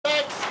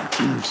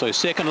So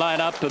second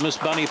line up, Miss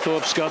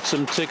Bunnythorpe's got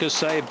some tickers,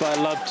 saved by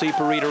Love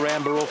Tiparita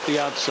Amber off the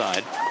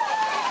outside.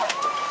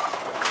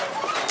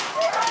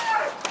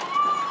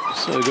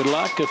 So good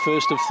luck, a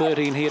first of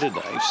 13 here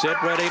today.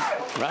 Set, ready,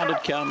 round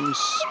it comes.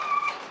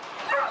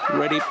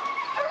 Ready.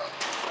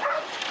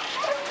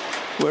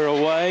 We're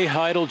away.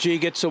 Idle G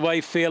gets away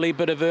fairly,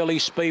 bit of early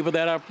speed with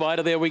that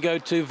uprider. There we go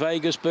to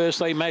Vegas Burst.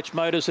 They match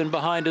motors, and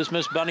behind is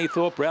Miss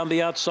Bunnythorpe round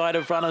the outside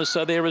of runners.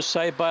 So there is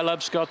Saved by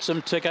Love, got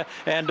some ticker,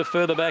 and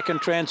further back in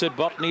transit,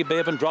 Botany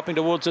Bevan dropping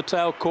towards the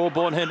tail.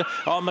 Corborn Hind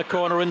on the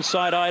corner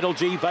inside Idle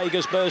G.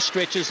 Vegas Burst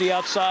stretches the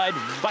outside.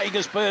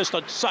 Vegas Burst,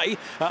 I'd say.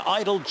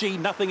 Idle G,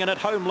 nothing in it.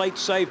 Home late,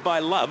 Saved by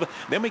Love.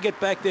 Then we get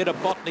back there to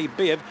Botany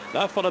Bev.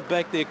 They followed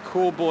back there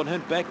Corborn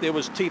Hind. Back there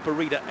was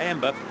Tiparita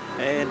Amber,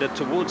 and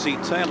towards the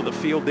tail of the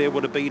field there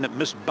would have been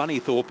Miss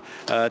Bunnythorpe.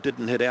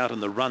 Didn't head out in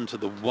the run to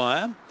the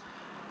wire.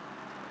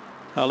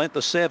 I lent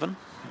the 7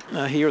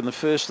 here in the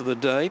first of the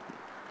day,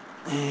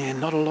 and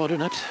not a lot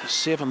in it.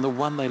 7 the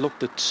 1, they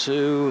looked at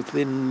 2,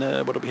 then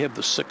what do we have,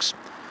 the 6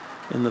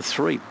 and the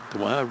 3. The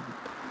wire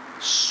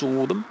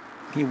saw them.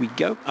 Here we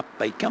go, up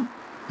they come.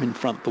 In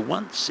front the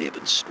 1,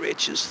 7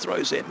 stretches,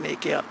 throws that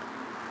neck out.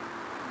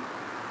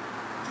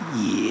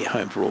 Yeah,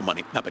 home for all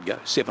money. Up it goes.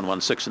 7,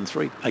 1, 6 and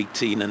 3,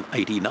 18 and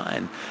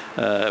 89.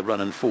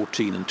 Running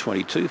 14 and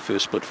 22.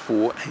 First split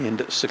 4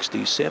 and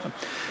 67.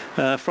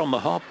 From the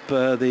hop,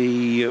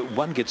 the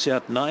 1 gets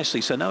out nicely,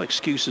 so no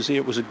excuses here.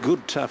 It was a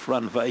good, tough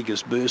run.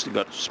 Vegas Burst. It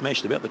got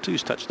smashed about. The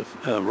 2's touched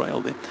the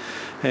rail there,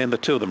 and the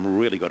 2 of them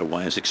really got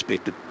away as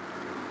expected.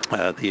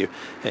 There,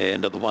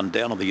 and the 1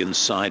 down on the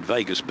inside,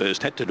 Vegas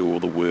Burst, had to do all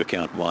the work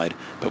out wide,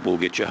 but we'll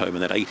get you home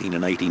in that 18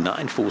 and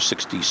 89,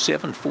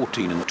 467,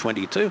 14 and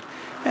 22,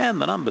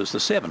 and the numbers, the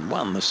 7,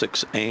 1, the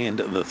 6 and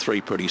the 3,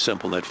 pretty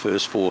simple. That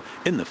first 4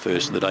 in the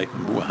first of the day,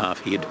 more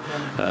half head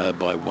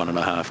by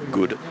 1.5,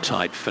 good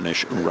tight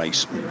finish,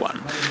 race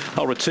 1.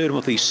 I'll return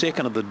with the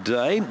second of the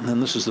day,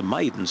 and this is the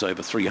maidens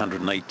over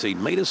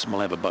 318 metres, and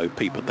we'll have a Bo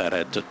Peep at that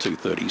at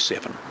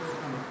 2:37.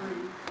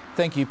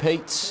 Thank you,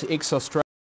 Pete. Ex-Australia.